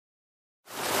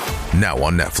Now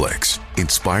on Netflix,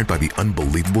 inspired by the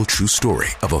unbelievable true story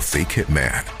of a fake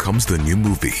hitman, comes the new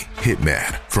movie,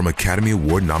 Hitman, from Academy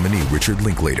Award nominee Richard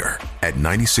Linklater. At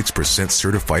 96%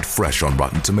 certified fresh on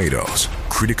Rotten Tomatoes,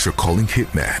 critics are calling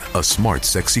Hitman a smart,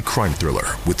 sexy crime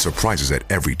thriller with surprises at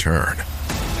every turn.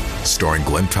 Starring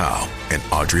Glenn Powell and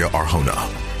Adria Arjona,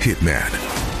 Hitman.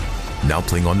 Now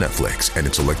playing on Netflix and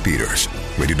in select theaters.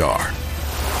 Rated R.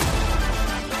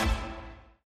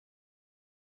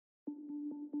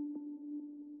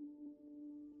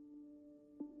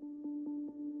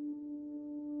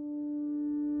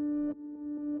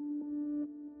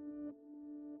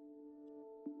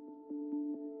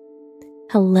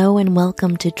 Hello and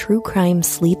welcome to True Crime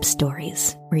Sleep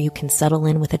Stories, where you can settle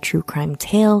in with a true crime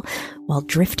tale while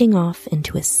drifting off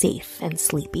into a safe and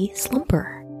sleepy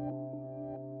slumber.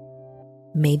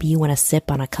 Maybe you want to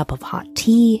sip on a cup of hot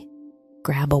tea,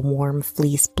 grab a warm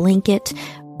fleece blanket,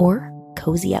 or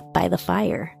cozy up by the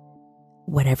fire.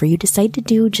 Whatever you decide to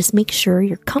do, just make sure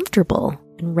you're comfortable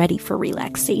and ready for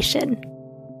relaxation.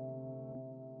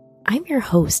 I'm your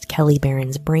host, Kelly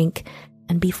Behrens-Brink.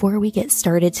 And before we get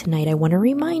started tonight, I want to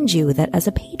remind you that as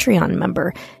a Patreon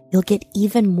member, you'll get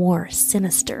even more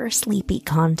sinister, sleepy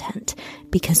content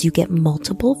because you get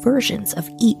multiple versions of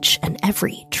each and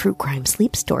every true crime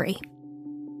sleep story.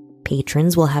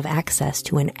 Patrons will have access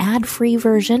to an ad-free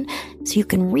version so you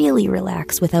can really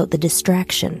relax without the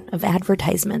distraction of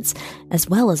advertisements, as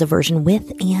well as a version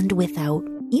with and without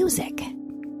music.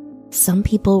 Some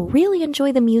people really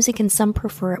enjoy the music and some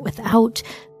prefer it without,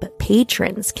 but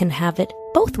patrons can have it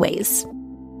both ways.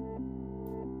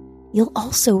 You'll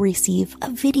also receive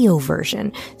a video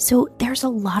version, so there's a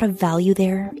lot of value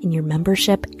there in your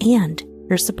membership and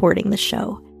you're supporting the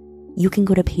show. You can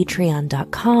go to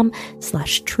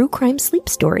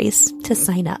patreon.com/truecrimesleepstories to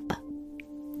sign up.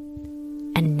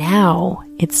 And now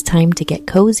it's time to get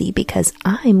cozy because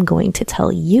I'm going to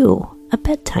tell you a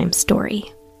bedtime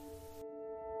story.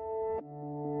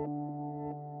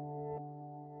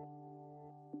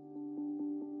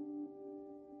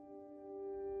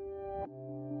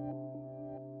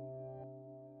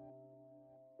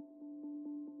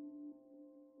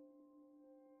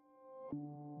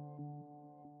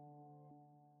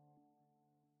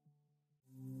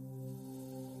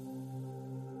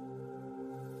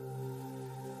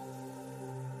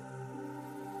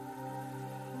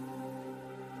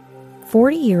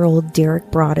 "40-year-old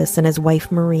Derek Broaddus and his wife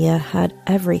Maria had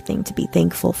everything to be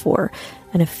thankful for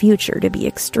and a future to be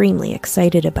extremely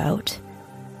excited about.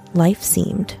 Life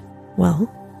seemed, well,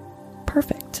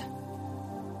 perfect.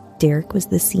 Derek was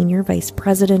the senior vice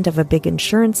president of a big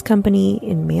insurance company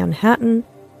in Manhattan,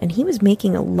 and he was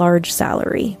making a large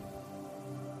salary.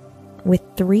 With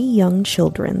 3 young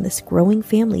children, this growing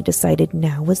family decided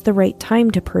now was the right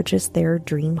time to purchase their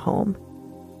dream home.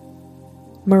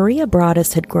 Maria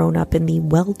Broaddus had grown up in the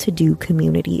well-to-do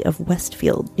community of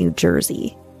Westfield, New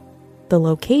Jersey. The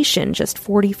location, just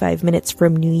 45 minutes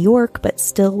from New York, but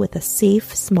still with a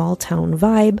safe, small-town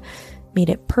vibe, made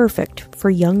it perfect for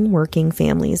young working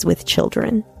families with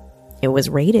children. It was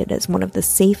rated as one of the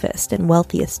safest and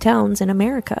wealthiest towns in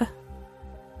America.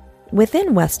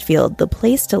 Within Westfield, the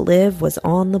place to live was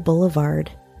on the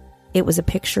boulevard. It was a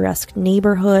picturesque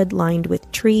neighborhood lined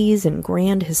with trees and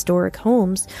grand historic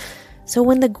homes. So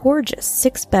when the gorgeous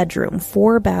 6-bedroom,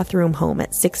 4-bathroom home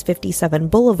at 657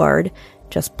 Boulevard,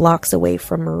 just blocks away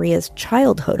from Maria's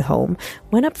childhood home,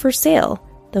 went up for sale,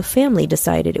 the family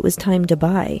decided it was time to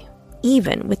buy,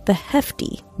 even with the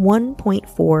hefty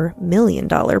 $1.4 million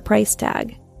price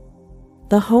tag.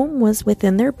 The home was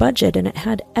within their budget and it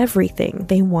had everything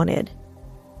they wanted.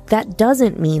 That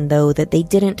doesn't mean, though, that they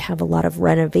didn't have a lot of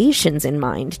renovations in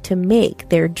mind to make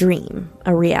their dream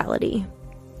a reality.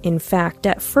 In fact,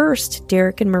 at first,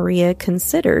 Derek and Maria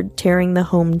considered tearing the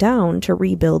home down to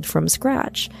rebuild from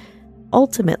scratch.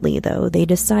 Ultimately, though, they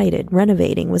decided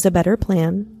renovating was a better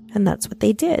plan, and that's what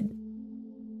they did.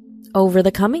 Over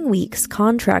the coming weeks,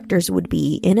 contractors would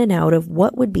be in and out of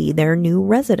what would be their new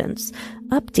residence,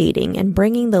 updating and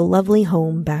bringing the lovely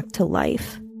home back to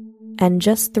life. And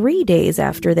just 3 days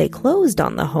after they closed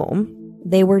on the home,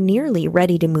 they were nearly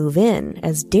ready to move in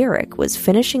as Derek was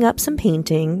finishing up some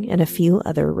painting and a few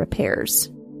other repairs.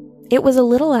 It was a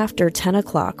little after 10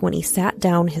 o'clock when he sat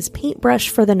down his paintbrush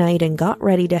for the night and got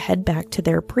ready to head back to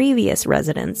their previous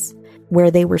residence, where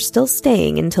they were still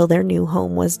staying until their new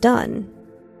home was done.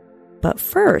 But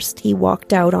first, he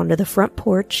walked out onto the front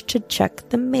porch to check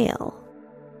the mail.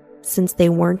 Since they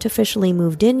weren't officially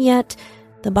moved in yet,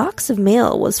 the box of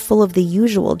mail was full of the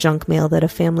usual junk mail that a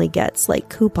family gets, like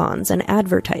coupons and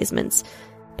advertisements,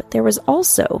 But there was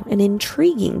also an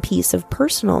intriguing piece of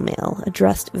personal mail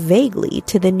addressed vaguely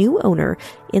to the new owner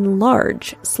in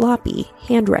large, sloppy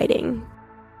handwriting.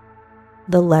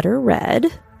 The letter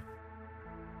read,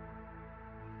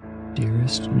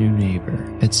 "Dearest new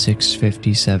neighbor at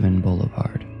 657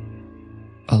 Boulevard,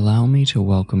 allow me to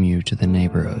welcome you to the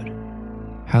neighborhood.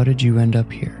 How did you end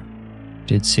up here?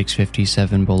 Did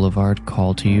 657 Boulevard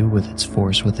call to you with its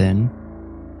force within?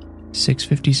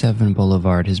 657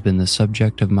 Boulevard has been the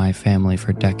subject of my family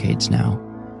for decades now,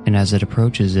 and as it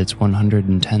approaches its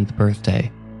 110th birthday,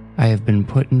 I have been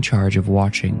put in charge of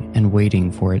watching and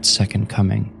waiting for its second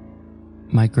coming.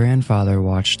 My grandfather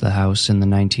watched the house in the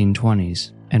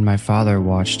 1920s, and my father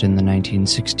watched in the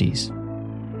 1960s.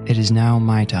 It is now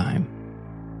my time.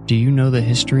 Do you know the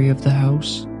history of the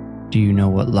house? Do you know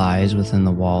what lies within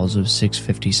the walls of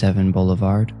 657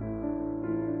 Boulevard?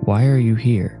 Why are you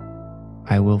here?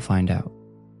 I will find out."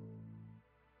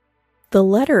 The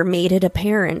letter made it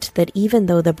apparent that even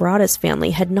though the Broaddus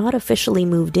family had not officially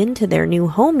moved into their new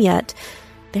home yet,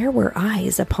 there were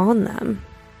eyes upon them,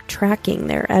 tracking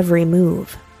their every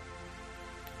move.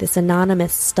 This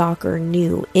anonymous stalker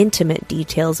knew intimate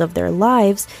details of their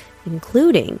lives,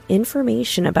 including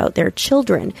information about their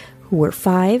children who were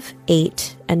 5,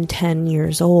 8, and 10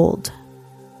 years old.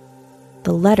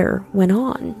 The letter went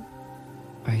on.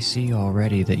 "I see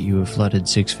already that you have flooded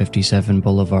 657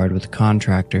 Boulevard with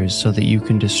contractors so that you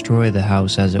can destroy the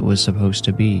house as it was supposed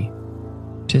to be.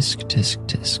 Tisk, tisk,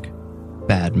 tisk.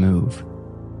 Bad move.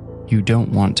 You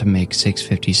don't want to make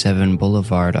 657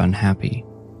 Boulevard unhappy.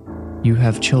 You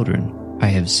have children. I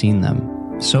have seen them.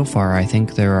 So far, I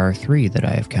think there are 3 that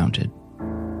I have counted.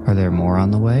 Are there more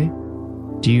on the way?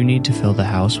 Do you need to fill the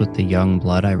house with the young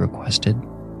blood I requested?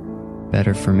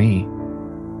 Better for me.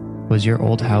 Was your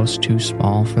old house too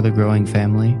small for the growing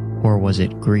family, or was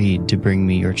it greed to bring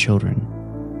me your children?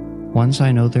 Once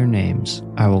I know their names,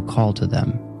 I will call to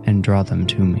them and draw them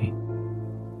to me.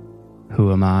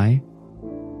 Who am I?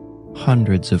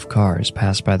 Hundreds of cars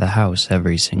pass by the house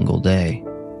every single day.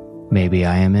 Maybe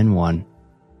I am in one.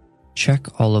 Check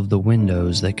all of the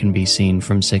windows that can be seen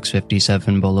from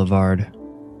 657 Boulevard.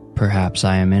 Perhaps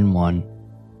I am in one.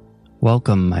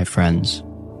 Welcome, my friends.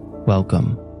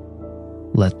 Welcome.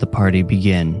 Let the party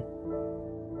begin.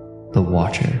 The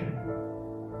Watcher."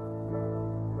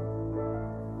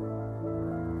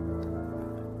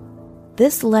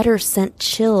 This letter sent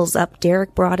chills up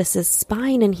Derek Broaddus's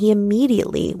spine, and he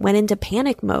immediately went into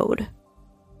panic mode.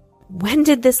 When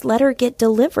did this letter get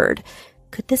delivered?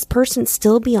 Could this person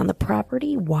still be on the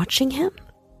property watching him?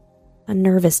 A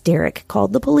nervous Derek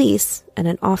called the police, and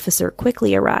an officer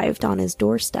quickly arrived on his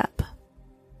doorstep.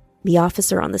 The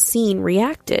officer on the scene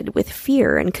reacted with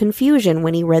fear and confusion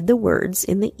when he read the words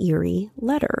in the eerie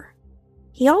letter.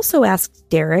 He also asked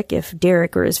Derek if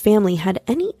Derek or his family had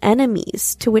any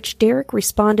enemies, to which Derek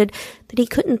responded that he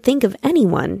couldn't think of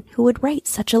anyone who would write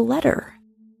such a letter.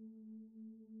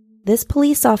 This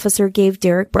police officer gave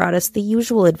Derek Broaddus the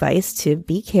usual advice to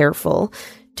be careful,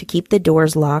 to keep the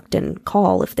doors locked and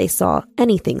call if they saw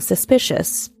anything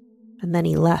suspicious, and then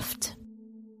he left.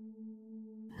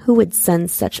 Who would send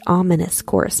such ominous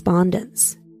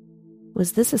correspondence?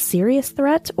 Was this a serious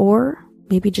threat, or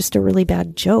maybe just a really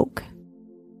bad joke?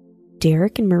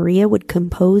 Derek and Maria would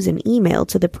compose an email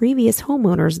to the previous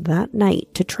homeowners that night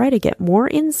to try to get more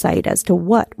insight as to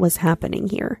what was happening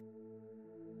here.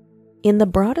 In the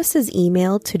Broaddus'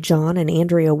 email to John and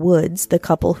Andrea Woods, the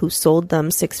couple who sold them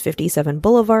 657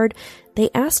 Boulevard, they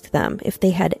asked them if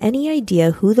they had any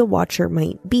idea who the Watcher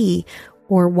might be,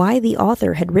 or why the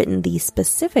author had written the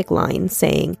specific line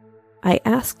saying, "I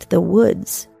asked the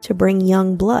Woods to bring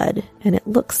young blood, and it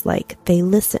looks like they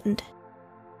listened."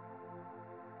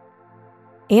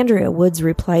 Andrea Woods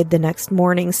replied the next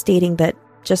morning, stating that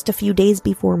just a few days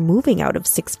before moving out of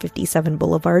 657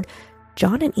 Boulevard,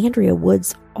 John and Andrea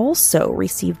Woods also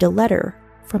received a letter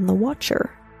from the Watcher.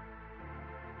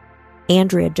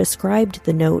 Andrea described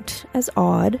the note as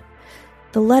odd.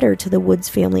 The letter to the Woods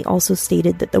family also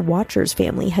stated that the Watcher's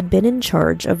family had been in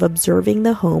charge of observing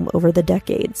the home over the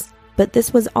decades. But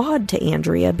this was odd to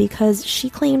Andrea because she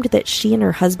claimed that she and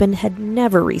her husband had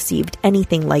never received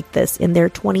anything like this in their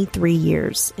 23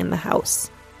 years in the house.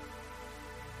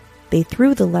 They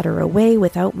threw the letter away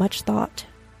without much thought.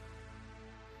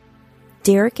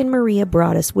 Derek and Maria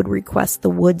Broaddus would request the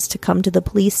Woods to come to the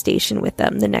police station with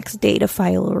them the next day to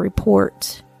file a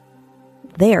report.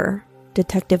 There,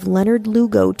 Detective Leonard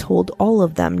Lugo told all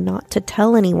of them not to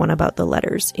tell anyone about the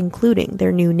letters, including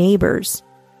their new neighbors,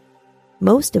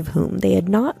 most of whom they had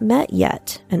not met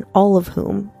yet, and all of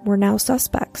whom were now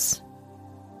suspects.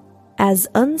 As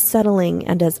unsettling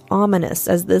and as ominous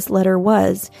as this letter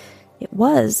was, It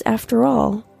was, after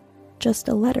all, just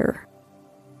a letter.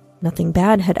 Nothing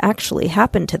bad had actually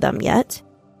happened to them yet.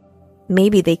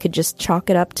 Maybe they could just chalk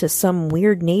it up to some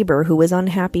weird neighbor who was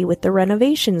unhappy with the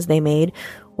renovations they made,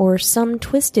 or some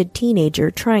twisted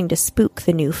teenager trying to spook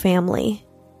the new family.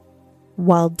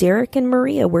 While Derek and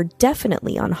Maria were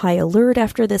definitely on high alert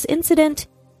after this incident,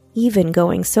 even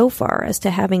going so far as to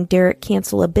having Derek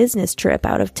cancel a business trip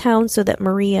out of town so that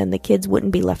Maria and the kids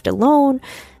wouldn't be left alone,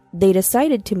 they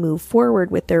decided to move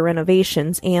forward with their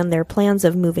renovations, and their plans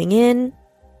of moving in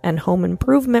and home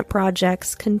improvement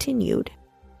projects continued.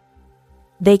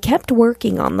 They kept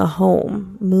working on the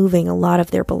home, moving a lot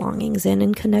of their belongings in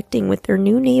and connecting with their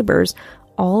new neighbors,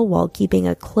 all while keeping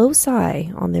a close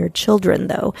eye on their children,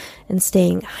 though, and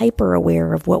staying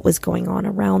hyper-aware of what was going on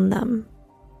around them.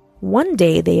 One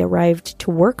day they arrived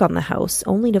to work on the house,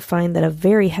 only to find that a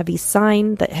very heavy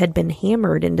sign that had been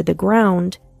hammered into the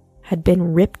ground had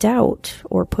been ripped out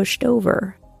or pushed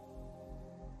over.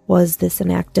 Was this an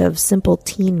act of simple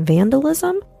teen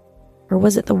vandalism? Or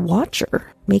was it the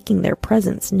Watcher making their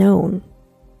presence known?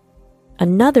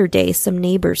 Another day, some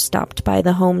neighbors stopped by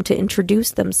the home to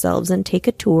introduce themselves and take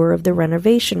a tour of the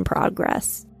renovation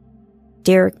progress.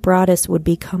 Derek Broaddus would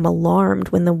become alarmed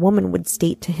when the woman would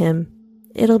state to him,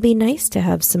 "It'll be nice to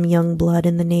have some young blood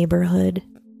in the neighborhood."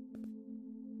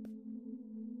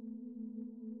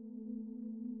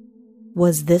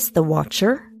 Was this the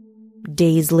Watcher?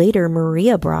 Days later,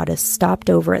 Maria Broaddus stopped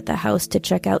over at the house to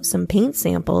check out some paint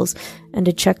samples and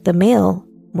to check the mail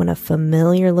when a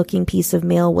familiar-looking piece of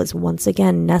mail was once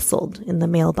again nestled in the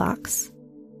mailbox.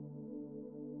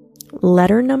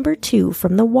 Letter number 2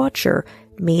 from the Watcher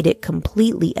made it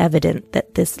completely evident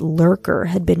that this lurker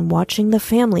had been watching the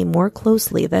family more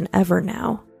closely than ever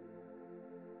now.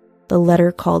 The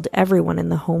letter called everyone in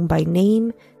the home by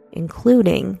name,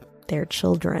 including their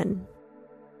children.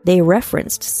 They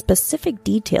referenced specific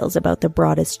details about the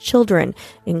Broaddus children,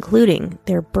 including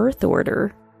their birth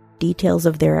order, details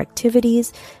of their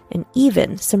activities, and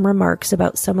even some remarks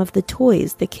about some of the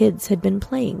toys the kids had been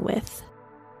playing with.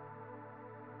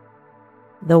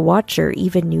 The Watcher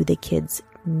even knew the kids'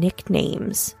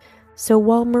 nicknames. So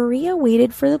while Maria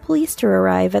waited for the police to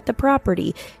arrive at the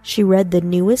property, she read the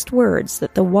newest words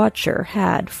that the Watcher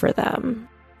had for them.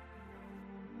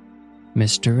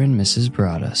 Mr. and Mrs.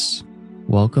 Broaddus,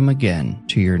 welcome again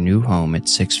to your new home at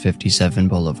 657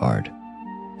 Boulevard.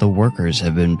 The workers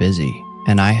have been busy,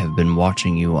 and I have been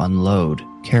watching you unload,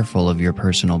 careful of your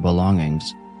personal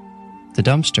belongings. The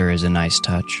dumpster is a nice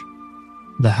touch.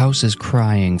 The house is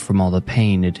crying from all the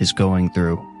pain it is going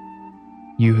through.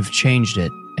 You have changed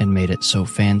it and made it so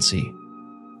fancy.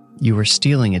 You are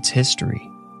stealing its history.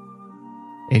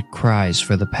 It cries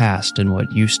for the past and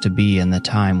what used to be in the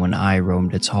time when I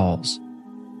roamed its halls.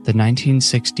 The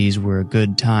 1960s were a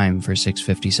good time for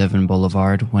 657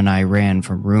 Boulevard when I ran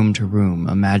from room to room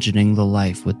imagining the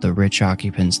life with the rich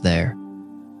occupants there.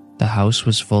 The house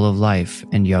was full of life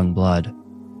and young blood.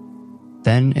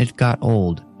 Then it got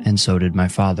old, and so did my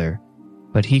father,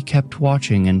 but he kept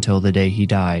watching until the day he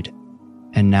died,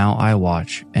 and now I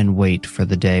watch and wait for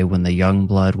the day when the young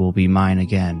blood will be mine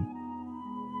again.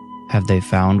 Have they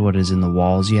found what is in the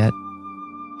walls yet?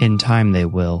 In time they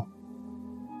will.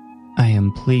 I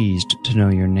am pleased to know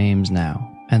your names now,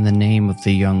 and the name of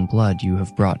the young blood you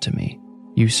have brought to me.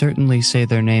 You certainly say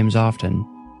their names often.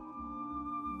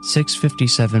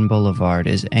 657 Boulevard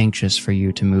is anxious for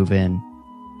you to move in.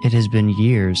 It has been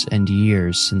years and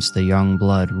years since the young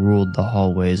blood ruled the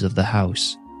hallways of the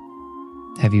house.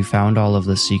 Have you found all of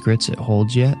the secrets it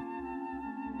holds yet?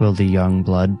 Will the young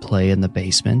blood play in the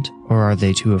basement, or are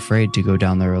they too afraid to go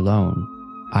down there alone?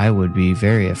 I would be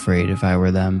very afraid if I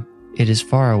were them. It is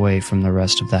far away from the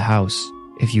rest of the house.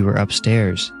 If you were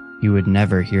upstairs, you would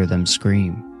never hear them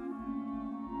scream.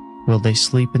 Will they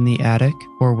sleep in the attic,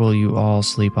 or will you all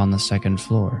sleep on the second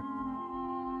floor?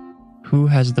 Who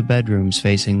has the bedrooms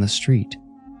facing the street?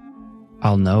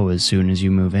 I'll know as soon as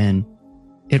you move in.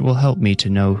 It will help me to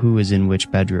know who is in which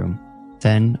bedroom.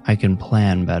 Then I can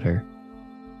plan better.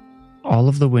 All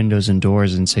of the windows and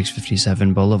doors in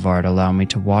 657 Boulevard allow me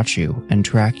to watch you and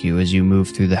track you as you move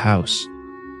through the house.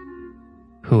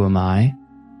 Who am I?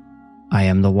 I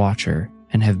am the Watcher,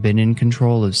 and have been in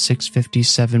control of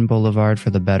 657 Boulevard for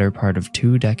the better part of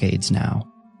 2 decades now.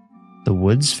 The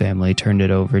Woods family turned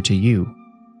it over to you.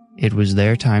 It was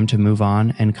their time to move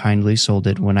on and kindly sold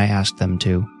it when I asked them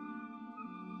to.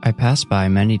 I pass by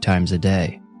many times a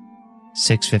day.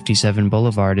 657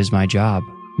 Boulevard is my job,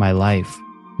 my life,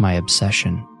 my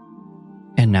obsession.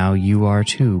 And now you are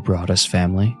too, Broaddus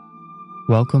family.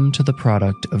 Welcome to the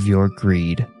product of your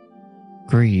greed.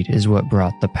 Greed is what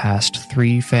brought the past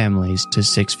 3 families to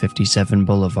 657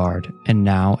 Boulevard, and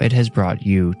now it has brought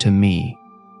you to me.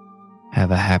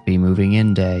 Have a happy moving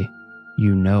in day.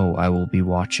 You know I will be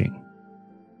watching.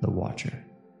 The Watcher.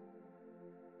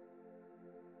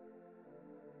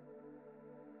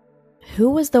 Who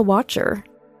was the Watcher?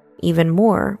 Even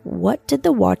more, what did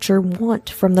the Watcher want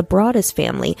from the Broaddus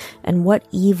family, and what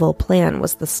evil plan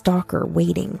was the stalker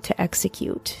waiting to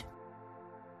execute?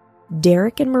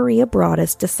 Derek and Maria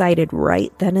Broaddus decided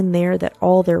right then and there that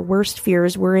all their worst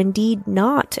fears were indeed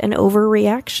not an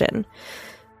overreaction,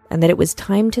 and that it was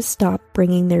time to stop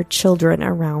bringing their children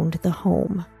around the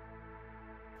home.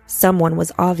 Someone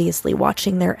was obviously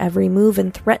watching their every move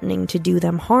and threatening to do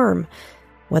them harm.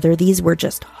 Whether these were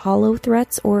just hollow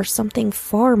threats or something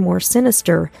far more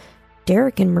sinister,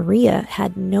 Derek and Maria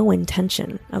had no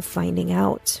intention of finding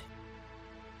out.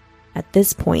 At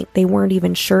this point, they weren't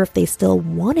even sure if they still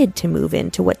wanted to move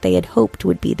into what they had hoped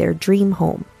would be their dream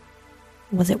home.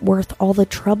 Was it worth all the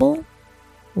trouble?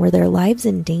 Were their lives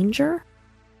in danger?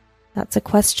 That's a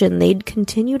question they'd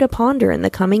continue to ponder in the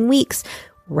coming weeks,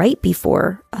 right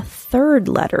before a third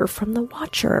letter from the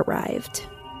Watcher arrived.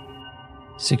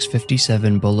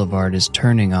 657 Boulevard is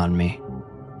turning on me.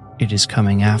 It is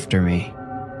coming after me.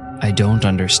 I don't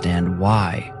understand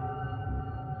why.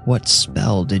 What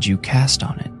spell did you cast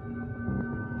on it?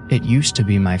 It used to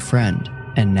be my friend,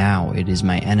 and now it is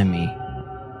my enemy.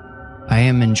 I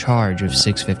am in charge of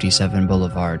 657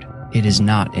 Boulevard. It is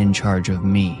not in charge of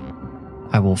me.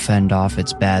 I will fend off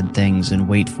its bad things and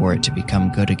wait for it to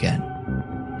become good again.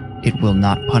 It will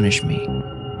not punish me.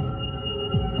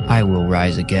 I will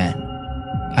rise again.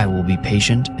 I will be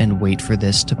patient and wait for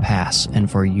this to pass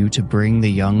and for you to bring the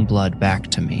young blood back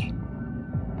to me.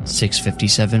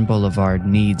 657 Boulevard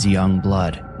needs young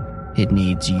blood. It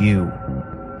needs you.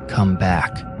 Come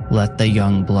back. Let the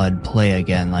young blood play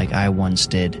again like I once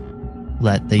did.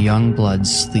 Let the young blood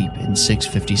sleep in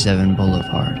 657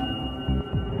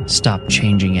 Boulevard. Stop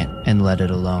changing it and let it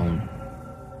alone.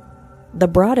 The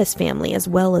Broaddus family, as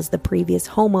well as the previous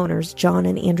homeowners John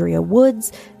and Andrea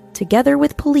Woods, together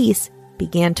with police,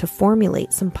 began to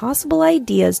formulate some possible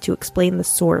ideas to explain the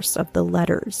source of the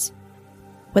letters.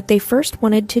 What they first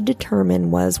wanted to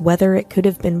determine was whether it could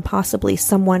have been possibly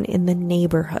someone in the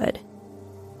neighborhood.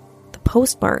 The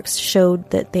postmarks showed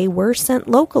that they were sent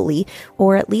locally,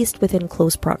 or at least within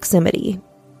close proximity.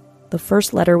 The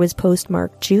first letter was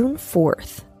postmarked June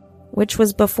 4th, which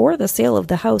was before the sale of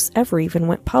the house ever even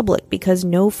went public because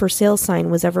no for sale sign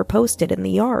was ever posted in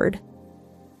the yard.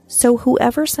 So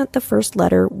whoever sent the first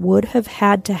letter would have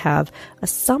had to have a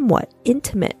somewhat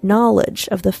intimate knowledge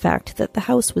of the fact that the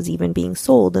house was even being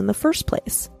sold in the first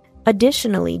place.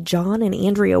 Additionally, John and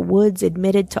Andrea Woods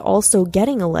admitted to also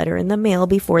getting a letter in the mail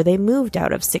before they moved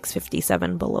out of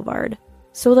 657 Boulevard.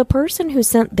 So the person who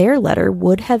sent their letter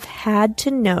would have had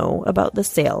to know about the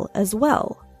sale as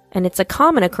well. And it's a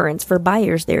common occurrence for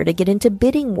buyers there to get into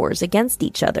bidding wars against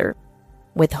each other,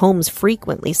 with homes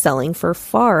frequently selling for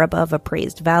far above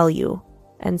appraised value.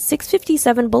 And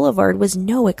 657 Boulevard was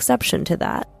no exception to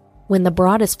that. When the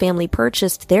Broaddus family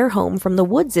purchased their home from the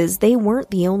Woodses, they weren't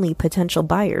the only potential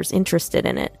buyers interested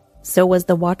in it. So was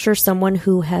the Watcher someone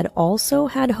who had also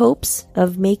had hopes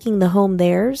of making the home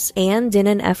theirs, and in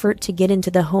an effort to get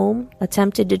into the home,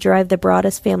 attempted to drive the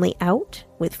Broaddus family out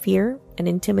with fear and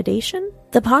intimidation?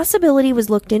 The possibility was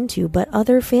looked into, but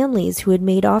other families who had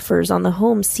made offers on the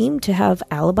home seemed to have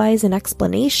alibis and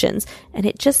explanations, and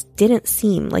it just didn't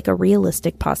seem like a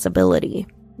realistic possibility.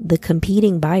 The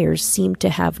competing buyers seemed to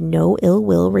have no ill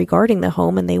will regarding the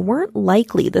home, and they weren't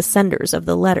likely the senders of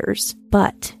the letters.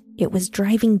 But it was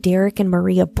driving Derek and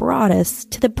Maria Broaddus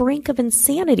to the brink of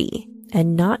insanity,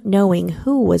 and not knowing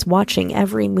who was watching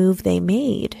every move they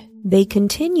made. They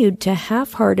continued to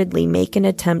half-heartedly make an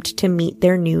attempt to meet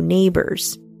their new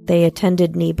neighbors. They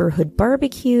attended neighborhood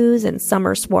barbecues and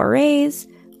summer soirees,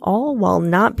 all while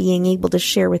not being able to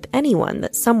share with anyone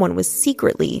that someone was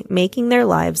secretly making their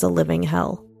lives a living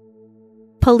hell.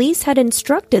 Police had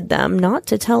instructed them not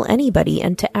to tell anybody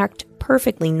and to act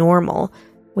perfectly normal,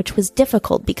 which was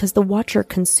difficult because the Watcher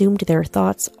consumed their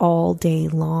thoughts all day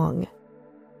long.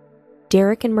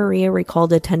 Derek and Maria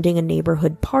recalled attending a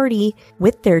neighborhood party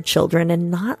with their children and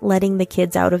not letting the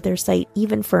kids out of their sight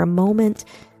even for a moment,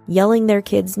 yelling their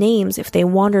kids' names if they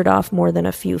wandered off more than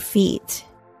a few feet.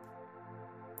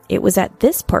 It was at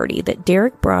this party that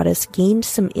Derek Broaddus gained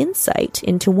some insight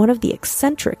into one of the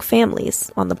eccentric families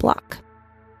on the block.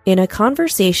 In a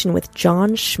conversation with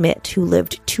John Schmidt, who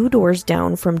lived 2 doors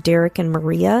down from Derek and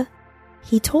Maria,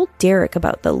 he told Derek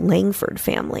about the Langford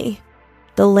family.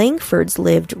 The Langfords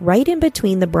lived right in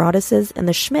between the Broadduses and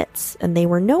the Schmidts, and they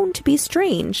were known to be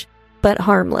strange. but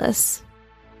harmless.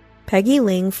 Peggy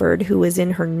Langford, who was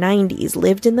in her 90s,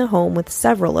 lived in the home with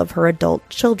several of her adult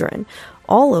children,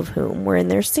 all of whom were in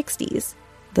their 60s.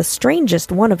 The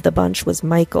strangest one of the bunch was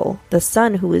Michael, the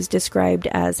son who was described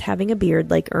as having a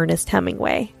beard like Ernest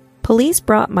Hemingway. Police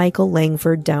brought Michael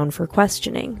Langford down for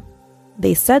questioning.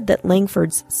 They said that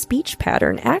Langford's speech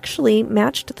pattern actually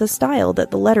matched the style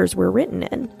that the letters were written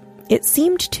in. It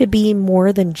seemed to be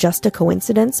more than just a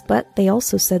coincidence, but they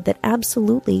also said that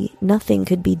absolutely nothing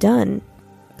could be done.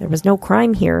 There was no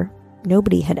crime here.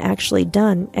 Nobody had actually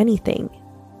done anything.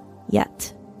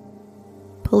 Yet.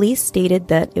 Police stated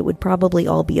that it would probably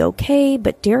all be okay,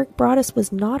 but Derek Broaddus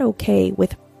was not okay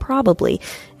with probably,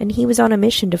 and he was on a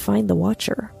mission to find the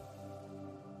Watcher.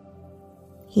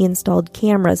 He installed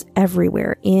cameras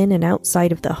everywhere in and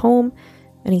outside of the home,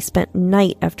 and he spent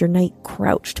night after night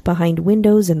crouched behind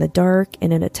windows in the dark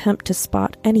in an attempt to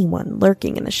spot anyone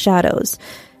lurking in the shadows,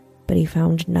 but he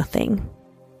found nothing.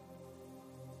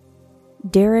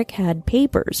 Derek had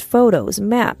papers, photos,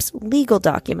 maps, legal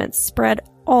documents spread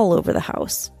all over the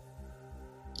house.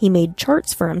 He made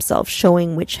charts for himself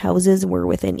showing which houses were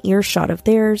within earshot of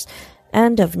theirs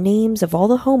and of names of all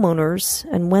the homeowners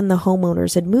and when the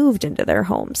homeowners had moved into their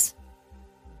homes.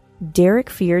 Derek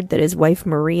feared that his wife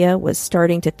Maria was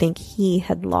starting to think he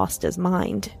had lost his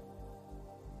mind.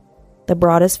 The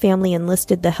Broaddus family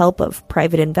enlisted the help of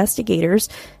private investigators,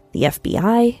 the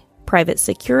FBI, private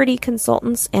security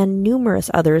consultants, and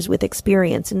numerous others with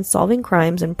experience in solving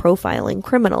crimes and profiling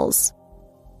criminals.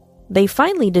 They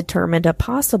finally determined a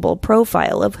possible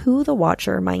profile of who the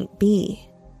Watcher might be.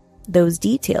 Those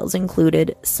details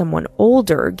included someone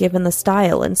older given the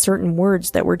style and certain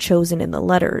words that were chosen in the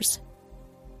letters.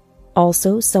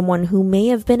 Also, someone who may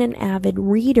have been an avid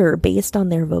reader based on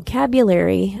their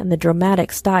vocabulary and the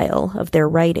dramatic style of their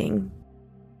writing.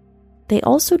 They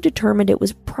also determined it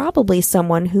was probably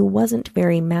someone who wasn't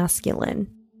very masculine.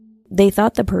 They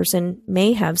thought the person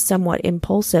may have somewhat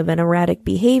impulsive and erratic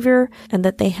behavior, and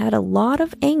that they had a lot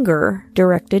of anger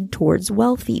directed towards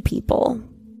wealthy people.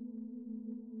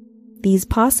 These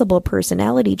possible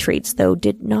personality traits, though,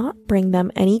 did not bring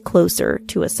them any closer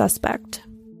to a suspect.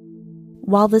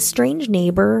 While the strange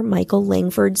neighbor, Michael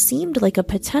Langford, seemed like a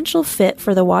potential fit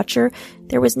for the Watcher,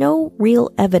 there was no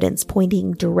real evidence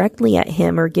pointing directly at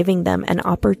him or giving them an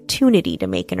opportunity to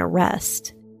make an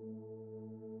arrest.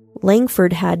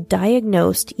 Langford had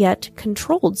diagnosed yet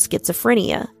controlled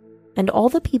schizophrenia, and all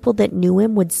the people that knew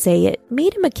him would say it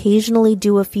made him occasionally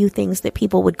do a few things that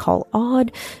people would call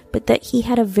odd, but that he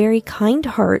had a very kind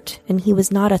heart and he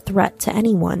was not a threat to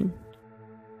anyone.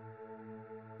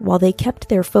 While they kept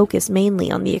their focus mainly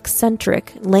on the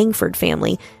eccentric Langford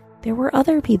family, there were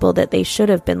other people that they should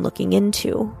have been looking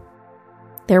into.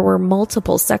 There were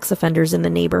multiple sex offenders in the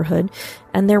neighborhood,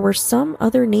 and there were some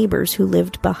other neighbors who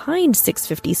lived behind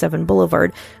 657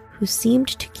 Boulevard who seemed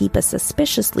to keep a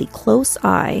suspiciously close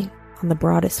eye on the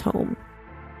Broaddus home.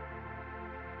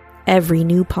 Every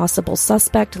new possible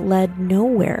suspect led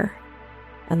nowhere,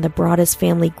 and the Broaddus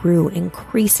family grew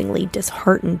increasingly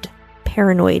disheartened,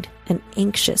 paranoid, and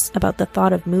anxious about the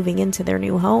thought of moving into their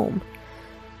new home.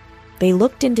 They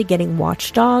looked into getting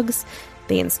watchdogs,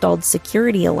 they installed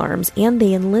security alarms, and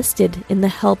they enlisted in the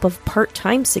help of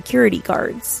part-time security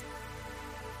guards.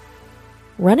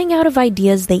 Running out of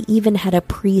ideas, they even had a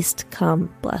priest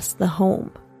come bless the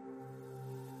home.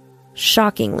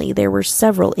 Shockingly, there were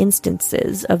several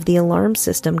instances of the alarm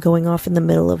system going off in the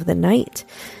middle of the night,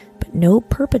 but no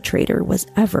perpetrator was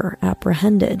ever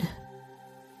apprehended.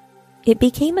 It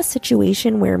became a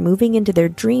situation where moving into their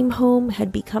dream home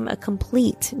had become a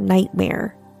complete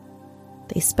nightmare.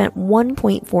 They spent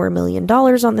 $1.4 million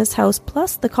on this house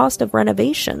plus the cost of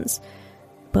renovations.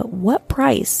 But what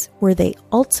price were they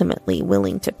ultimately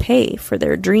willing to pay for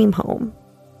their dream home?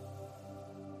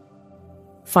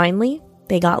 Finally,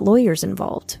 they got lawyers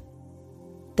involved.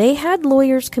 They had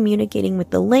lawyers communicating with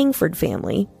the Langford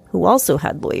family, who also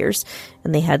had lawyers,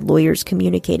 and they had lawyers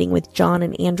communicating with John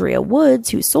and Andrea Woods,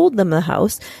 who sold them the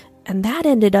house, and that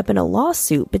ended up in a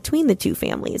lawsuit between the two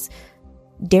families.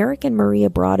 Derek and Maria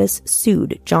Broaddus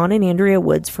sued John and Andrea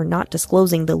Woods for not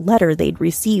disclosing the letter they'd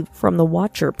received from the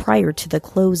Watcher prior to the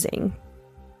closing.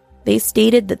 They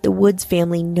stated that the Woods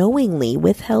family knowingly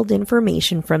withheld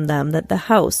information from them that the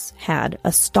house had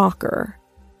a stalker.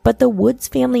 But the Woods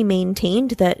family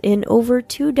maintained that in over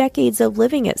 2 decades of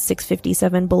living at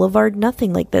 657 Boulevard,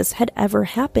 nothing like this had ever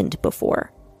happened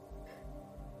before.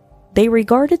 They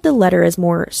regarded the letter as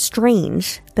more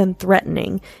strange than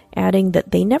threatening, adding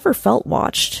that they never felt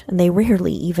watched and they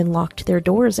rarely even locked their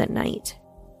doors at night.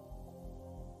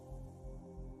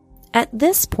 At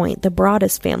this point, the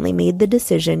Broaddus family made the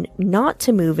decision not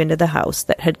to move into the house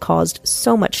that had caused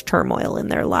so much turmoil in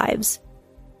their lives.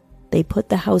 They put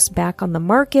the house back on the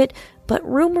market, but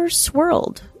rumors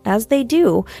swirled, as they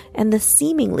do, and the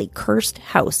seemingly cursed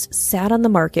house sat on the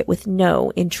market with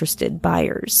no interested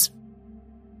buyers.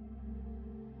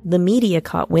 The media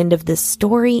caught wind of this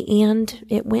story, and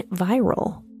it went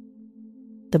viral.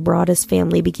 The Broaddus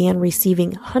family began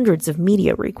receiving hundreds of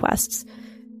media requests.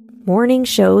 Morning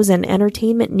shows and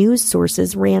entertainment news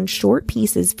sources ran short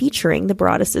pieces featuring the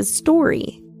Broaddus'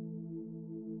 story.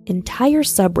 Entire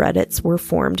subreddits were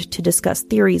formed to discuss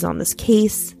theories on this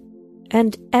case,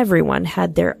 and everyone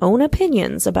had their own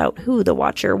opinions about who the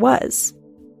Watcher was.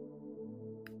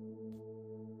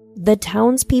 The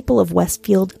townspeople of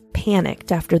Westfield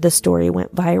panicked after the story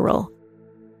went viral.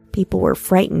 People were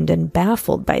frightened and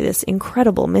baffled by this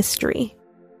incredible mystery.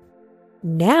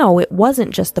 Now it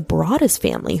wasn't just the Broaddus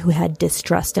family who had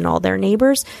distrust in all their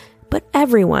neighbors, but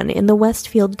everyone in the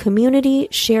Westfield community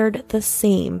shared the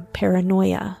same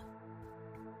paranoia.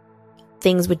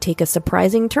 Things would take a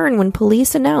surprising turn when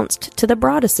police announced to the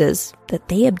Broadduses that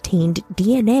they obtained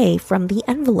DNA from the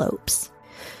envelopes.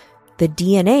 The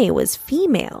DNA was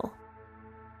female.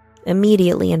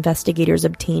 Immediately, investigators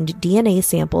obtained DNA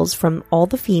samples from all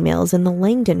the females in the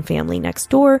Langdon family next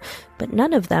door, but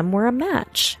none of them were a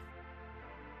match.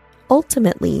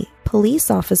 Ultimately, police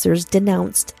officers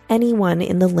denounced anyone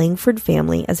in the Langford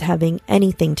family as having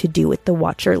anything to do with the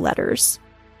Watcher letters.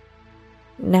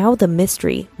 Now the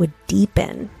mystery would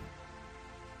deepen.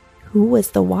 Who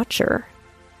was the Watcher?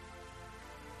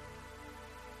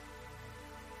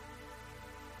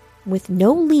 With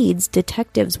no leads,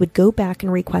 detectives would go back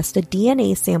and request a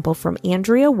DNA sample from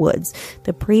Andrea Woods,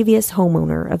 the previous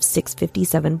homeowner of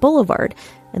 657 Boulevard,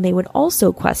 and they would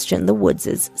also question the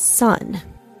Woods' son.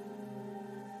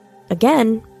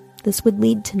 Again, this would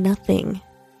lead to nothing.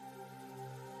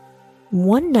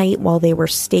 One night while they were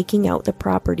staking out the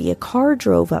property, a car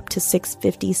drove up to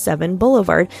 657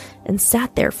 Boulevard and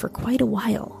sat there for quite a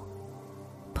while.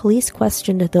 Police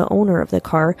questioned the owner of the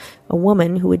car, a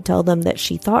woman who would tell them that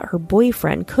she thought her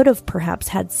boyfriend could have perhaps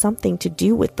had something to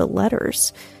do with the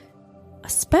letters.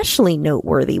 Especially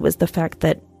noteworthy was the fact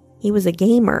that he was a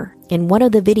gamer. In one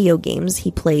of the video games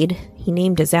he played, he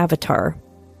named his avatar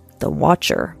the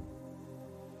Watcher.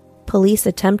 Police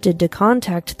attempted to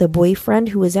contact the boyfriend,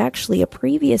 who was actually a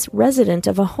previous resident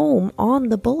of a home on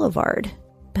the boulevard.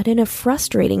 But in a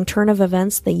frustrating turn of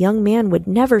events, the young man would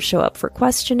never show up for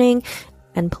questioning,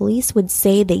 and police would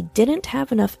say they didn't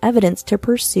have enough evidence to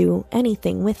pursue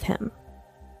anything with him.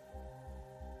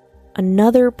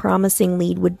 Another promising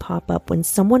lead would pop up when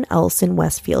someone else in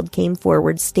Westfield came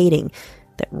forward stating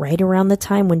that right around the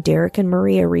time when Derek and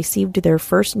Maria received their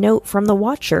first note from the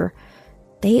Watcher,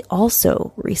 they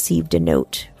also received a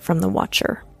note from the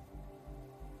Watcher.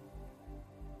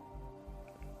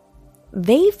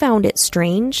 They found it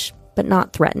strange, but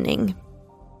not threatening.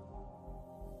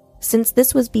 Since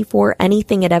this was before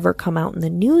anything had ever come out in the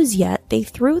news yet, they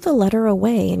threw the letter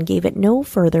away and gave it no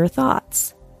further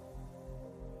thoughts.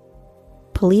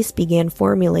 Police began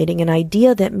formulating an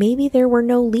idea that maybe there were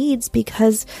no leads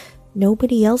because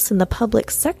nobody else in the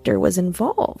public sector was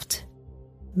involved.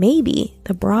 Maybe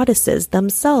the Broadduses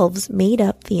themselves made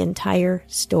up the entire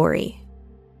story.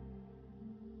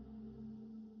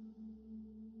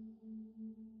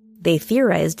 They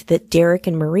theorized that Derek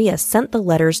and Maria sent the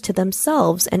letters to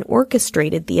themselves and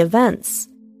orchestrated the events.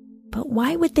 But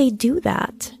why would they do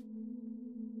that?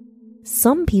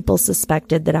 Some people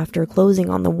suspected that after closing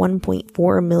on the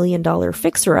 $1.4 million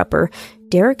fixer-upper,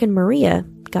 Derek and Maria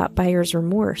got buyer's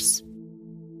remorse.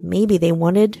 Maybe they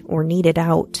wanted or needed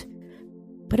out.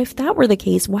 But if that were the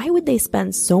case, why would they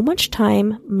spend so much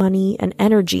time, money, and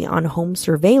energy on home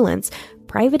surveillance,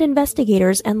 private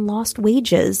investigators, and lost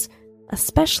wages,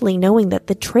 especially knowing that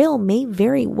the trail may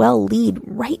very well lead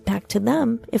right back to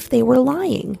them if they were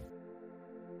lying?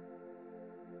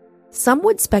 Some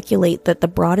would speculate that the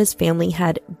Broaddus family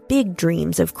had big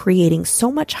dreams of creating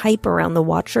so much hype around the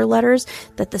Watcher letters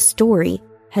that the story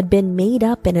had been made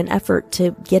up in an effort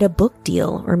to get a book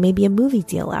deal or maybe a movie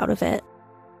deal out of it.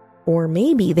 Or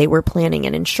maybe they were planning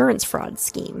an insurance fraud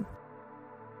scheme.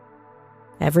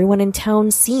 Everyone in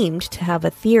town seemed to have a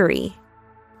theory,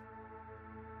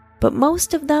 but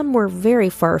most of them were very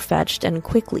far-fetched and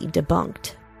quickly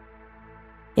debunked.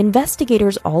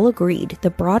 Investigators all agreed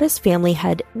the Broaddus family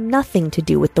had nothing to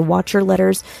do with the Watcher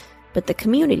letters, but the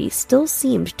community still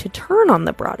seemed to turn on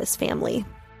the Broaddus family.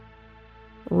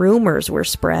 Rumors were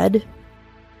spread.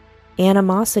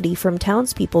 Animosity from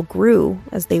townspeople grew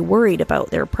as they worried about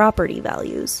their property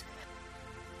values.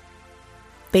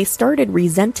 They started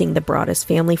resenting the Broaddus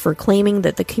family for claiming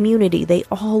that the community they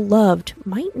all loved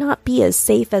might not be as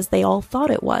safe as they all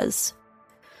thought it was.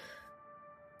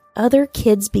 Other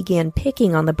kids began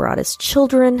picking on the Broaddus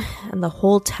children, and the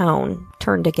whole town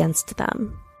turned against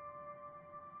them.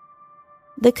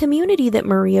 The community that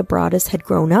Maria Broaddus had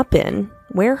grown up in,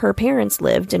 where her parents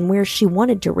lived and where she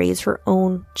wanted to raise her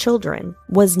own children,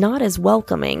 was not as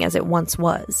welcoming as it once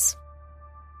was.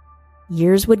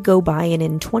 Years would go by, and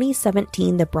in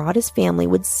 2017, the Broaddus family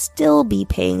would still be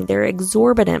paying their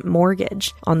exorbitant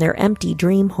mortgage on their empty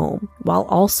dream home, while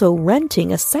also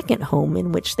renting a second home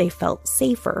in which they felt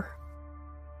safer.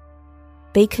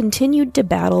 They continued to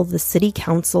battle the city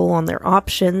council on their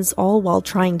options, all while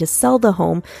trying to sell the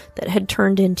home that had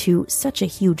turned into such a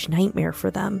huge nightmare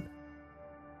for them.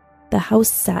 The house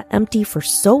sat empty for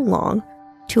so long,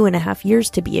 2.5 years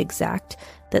to be exact,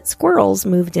 that squirrels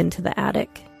moved into the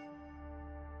attic.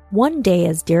 One day,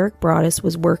 as Derek Broaddus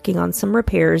was working on some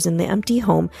repairs in the empty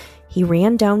home, he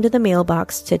ran down to the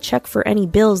mailbox to check for any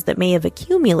bills that may have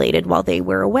accumulated while they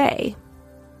were away.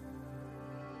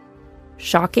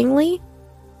 Shockingly,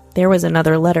 there was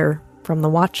another letter from the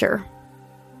Watcher.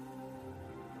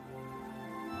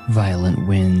 Violent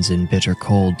winds and bitter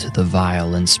cold to the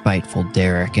vile and spiteful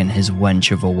Derek and his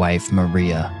wench of a wife,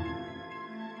 Maria.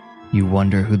 You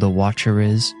wonder who the Watcher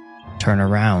is? Turn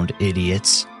around,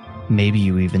 idiots. Maybe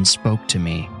you even spoke to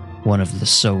me, one of the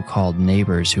so-called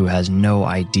neighbors who has no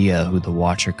idea who the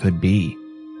Watcher could be.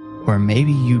 Or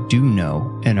maybe you do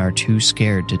know and are too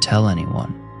scared to tell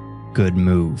anyone. Good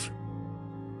move.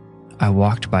 I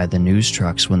walked by the news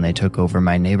trucks when they took over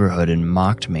my neighborhood and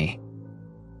mocked me.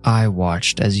 I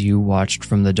watched as you watched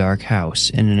from the dark house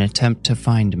in an attempt to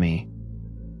find me.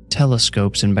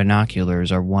 Telescopes and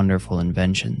binoculars are wonderful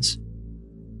inventions.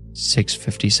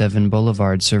 657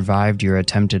 Boulevard survived your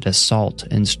attempted assault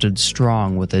and stood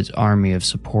strong with its army of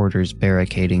supporters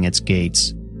barricading its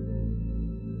gates.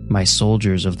 My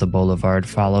soldiers of the boulevard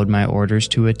followed my orders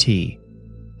to a T.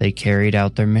 They carried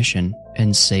out their mission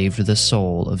and saved the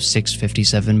soul of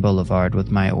 657 Boulevard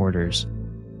with my orders.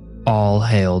 All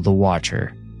hail the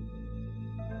Watcher.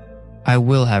 I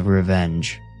will have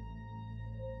revenge.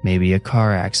 Maybe a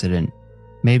car accident,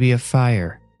 maybe a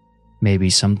fire, maybe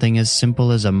something as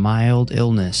simple as a mild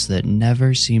illness that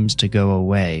never seems to go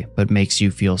away but makes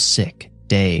you feel sick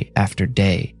day after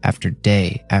day after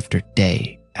day after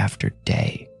day after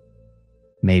day.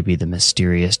 Maybe the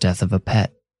mysterious death of a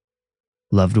pet.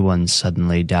 Loved ones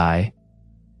suddenly die.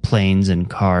 Planes and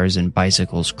cars and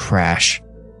bicycles crash.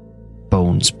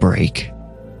 Bones break.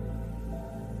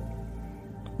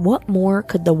 What more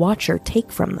could the Watcher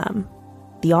take from them?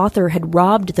 The author had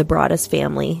robbed the Broaddus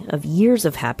family of years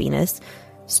of happiness,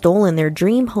 stolen their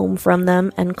dream home from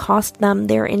them, and cost them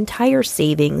their entire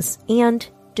savings and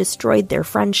destroyed their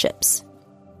friendships.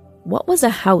 What was a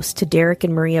house to Derek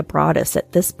and Maria Broaddus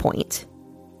at this point?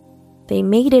 They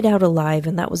made it out alive,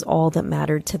 and that was all that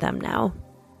mattered to them now.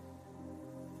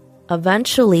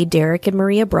 Eventually, Derek and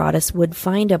Maria Broaddus would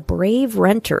find a brave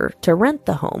renter to rent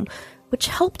the home, which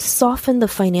helped soften the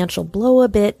financial blow a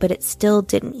bit, but it still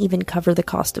didn't even cover the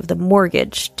cost of the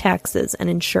mortgage, taxes, and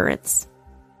insurance.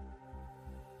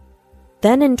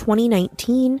 Then in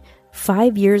 2019,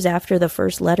 5 years after the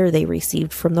first letter they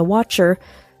received from the Watcher,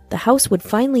 the house would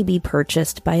finally be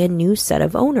purchased by a new set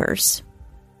of owners.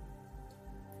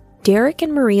 Derek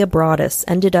and Maria Broaddus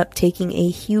ended up taking a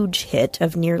huge hit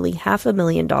of nearly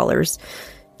 $500,000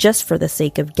 just for the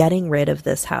sake of getting rid of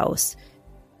this house.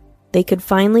 They could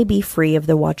finally be free of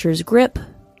the Watcher's grip,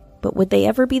 but would they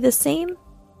ever be the same?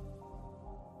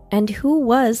 And who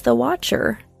was the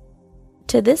Watcher?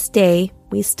 To this day,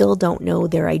 we still don't know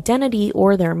their identity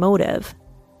or their motive.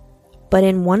 But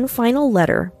in one final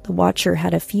letter, the Watcher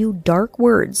had a few dark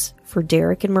words for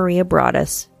Derek and Maria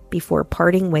Broaddus before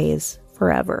parting ways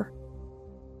forever.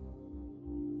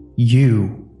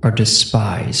 You are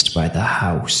despised by the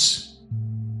house,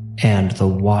 and the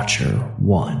Watcher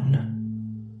won.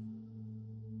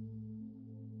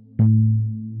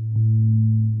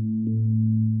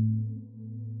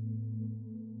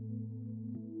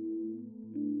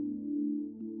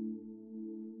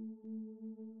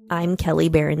 I'm Kelly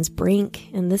Behrens-Brink,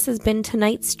 and this has been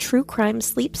tonight's True Crime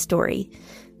Sleep Story.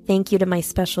 Thank you to my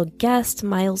special guest,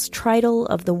 Miles Tridle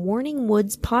of the Warning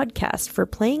Woods podcast, for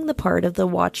playing the part of the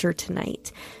Watcher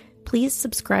tonight. Please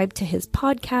subscribe to his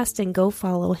podcast and go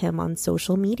follow him on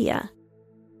social media.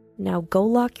 Now go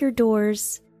lock your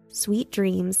doors, sweet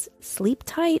dreams, sleep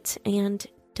tight, and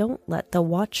don't let the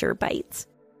Watcher bite.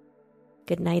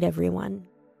 Good night, everyone.